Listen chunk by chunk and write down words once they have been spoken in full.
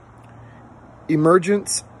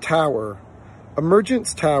Emergence Tower.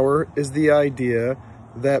 Emergence Tower is the idea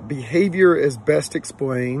that behavior is best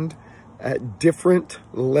explained at different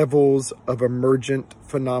levels of emergent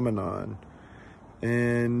phenomenon.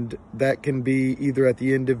 And that can be either at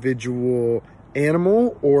the individual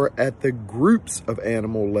animal or at the groups of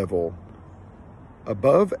animal level,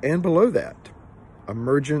 above and below that.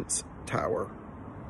 Emergence Tower.